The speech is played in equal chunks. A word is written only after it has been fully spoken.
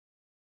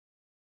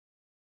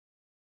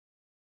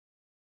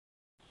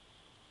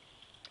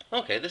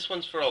Okay, this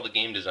one's for all the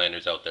game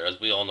designers out there. As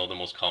we all know, the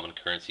most common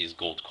currency is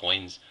gold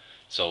coins.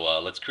 So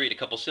let's create a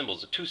couple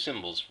symbols, two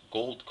symbols,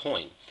 gold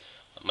coin.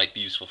 That might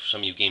be useful for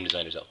some of you game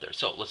designers out there.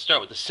 So let's start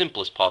with the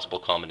simplest possible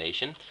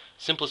combination.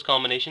 Simplest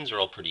combinations are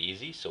all pretty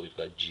easy. So we've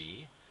got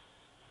G,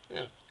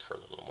 curl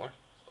it a little more,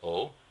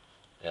 O,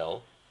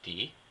 L,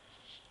 D,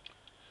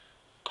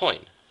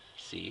 coin,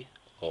 C,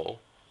 O,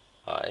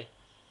 I,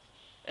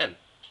 N.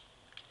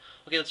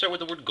 Okay, let's start with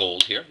the word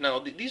gold here. Now,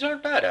 these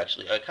aren't bad,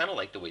 actually. I kind of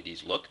like the way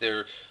these look.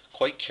 They're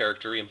quite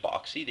charactery and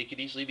boxy. They could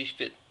easily be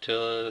fit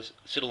to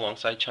sit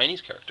alongside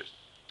Chinese characters.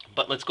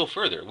 But let's go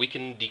further. We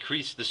can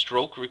decrease the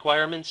stroke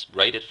requirements,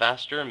 write it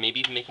faster, and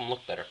maybe even make them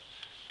look better.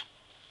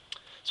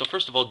 So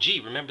first of all, G.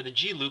 Remember, the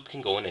G loop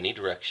can go in any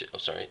direction. Oh,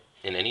 sorry.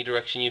 In any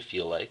direction you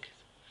feel like.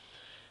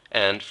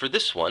 And for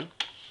this one,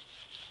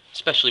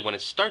 especially when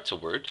it starts a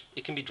word,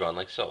 it can be drawn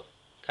like so.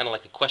 Kind of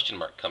like a question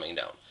mark coming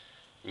down.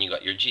 And you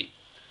got your G.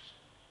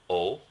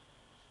 O,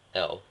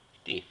 L,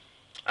 D.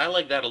 I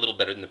like that a little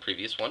better than the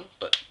previous one,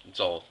 but it's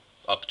all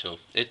up to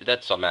it.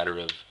 That's a matter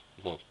of,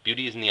 well,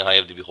 beauty is in the eye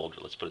of the beholder,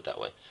 let's put it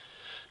that way.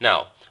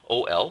 Now,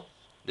 OL,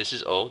 this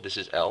is O, this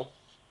is L.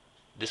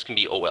 This can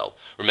be OL.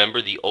 Remember,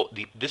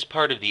 this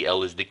part of the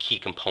L is the key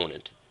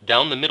component.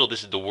 Down the middle,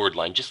 this is the word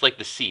line. Just like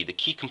the C, the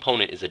key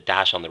component is a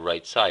dash on the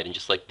right side, and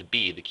just like the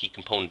B, the key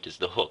component is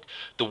the hook.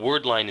 The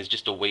word line is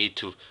just a way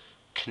to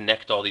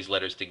connect all these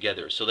letters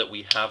together so that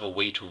we have a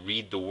way to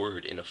read the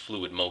word in a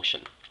fluid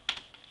motion.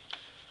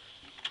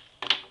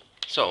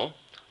 So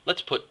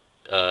let's put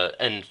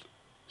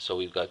so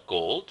we've got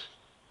gold.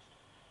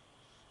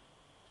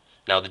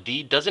 Now the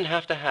D doesn't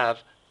have to have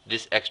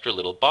this extra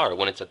little bar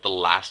when it's at the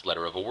last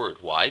letter of a word.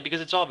 Why?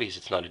 Because it's obvious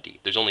it's not a D.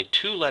 There's only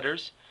two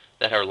letters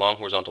that are long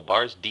horizontal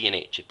bars, D and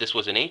H. If this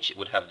was an H, it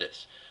would have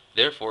this.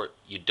 Therefore,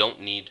 you don't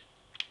need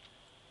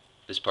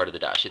this part of the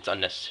dash. It's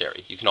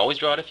unnecessary. You can always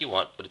draw it if you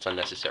want, but it's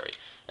unnecessary.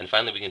 And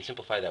finally, we can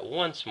simplify that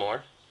once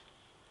more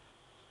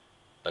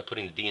by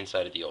putting the D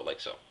inside of the O, like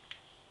so.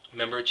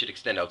 Remember, it should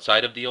extend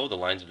outside of the O, the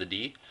lines of the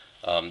D,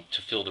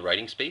 to fill the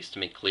writing space, to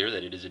make clear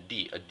that it is a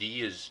D. A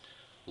D is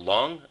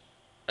long,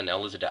 an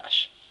L is a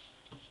dash.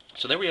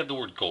 So there we have the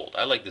word gold.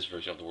 I like this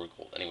version of the word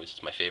gold. Anyways,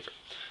 it's my favorite.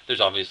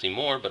 There's obviously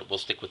more, but we'll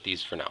stick with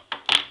these for now.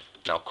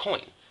 Now,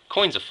 coin.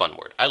 Coin's a fun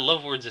word. I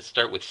love words that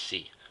start with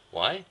C.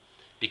 Why?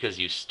 Because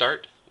you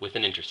start with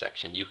an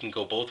intersection. You can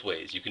go both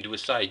ways. You can do a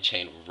side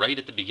chain right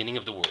at the beginning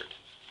of the word.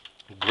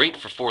 Great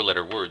for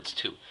four-letter words,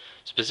 too.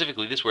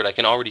 Specifically, this word, I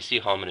can already see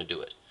how I'm going to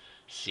do it.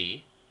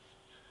 C,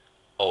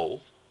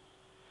 O,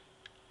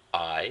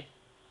 I,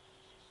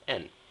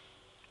 N.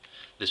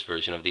 This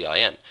version of the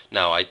IN.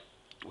 Now, I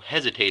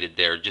hesitated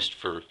there just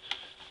for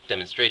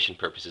demonstration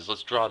purposes.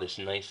 Let's draw this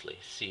nicely.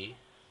 C,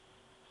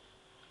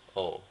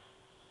 O,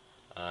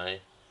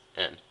 I,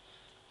 N.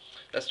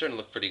 That's starting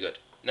to look pretty good.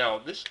 Now,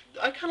 this,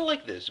 I kind of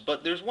like this,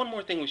 but there's one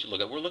more thing we should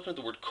look at. We're looking at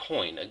the word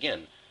coin.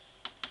 Again,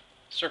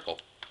 circle.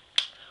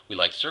 We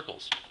like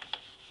circles.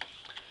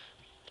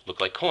 Look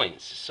like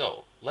coins.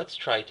 So let's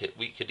try to,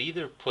 we could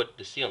either put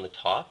the C on the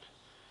top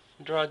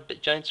and draw a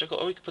giant circle,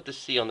 or we could put the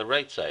C on the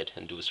right side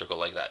and do a circle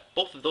like that.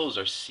 Both of those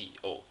are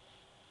CO.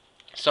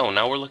 So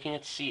now we're looking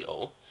at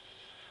CO.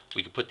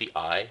 We could put the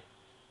I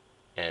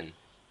and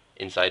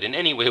inside in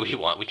any way we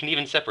want. We can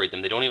even separate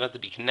them. They don't even have to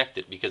be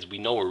connected because we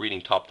know we're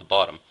reading top to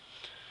bottom.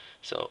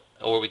 So,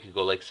 or we could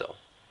go like so.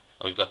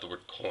 And we've got the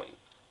word coin.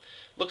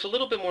 Looks a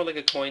little bit more like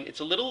a coin. It's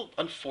a little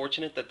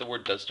unfortunate that the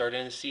word does start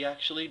in a C,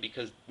 actually,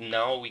 because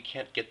now we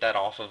can't get that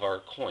off of our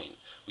coin.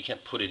 We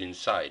can't put it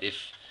inside.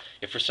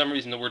 If for some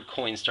reason the word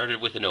coin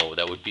started with an O,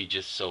 that would be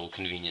just so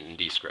convenient in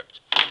dscript.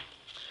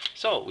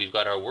 So we've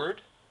got our word,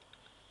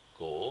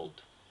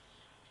 gold,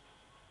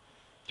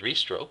 3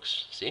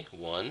 strokes. See,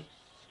 1.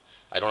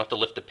 I don't have to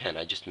lift the pen.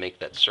 I just make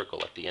that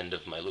circle at the end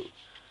of my loop.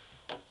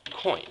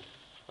 Coin.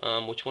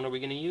 Which one are we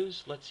going to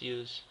use? Let's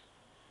use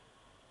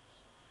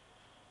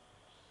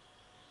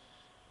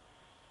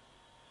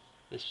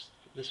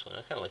this one.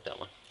 I kind of like that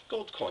one.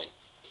 Gold coin.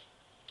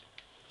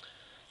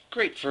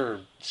 Great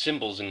for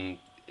symbols and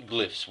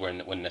glyphs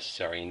when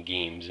necessary in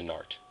games and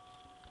art.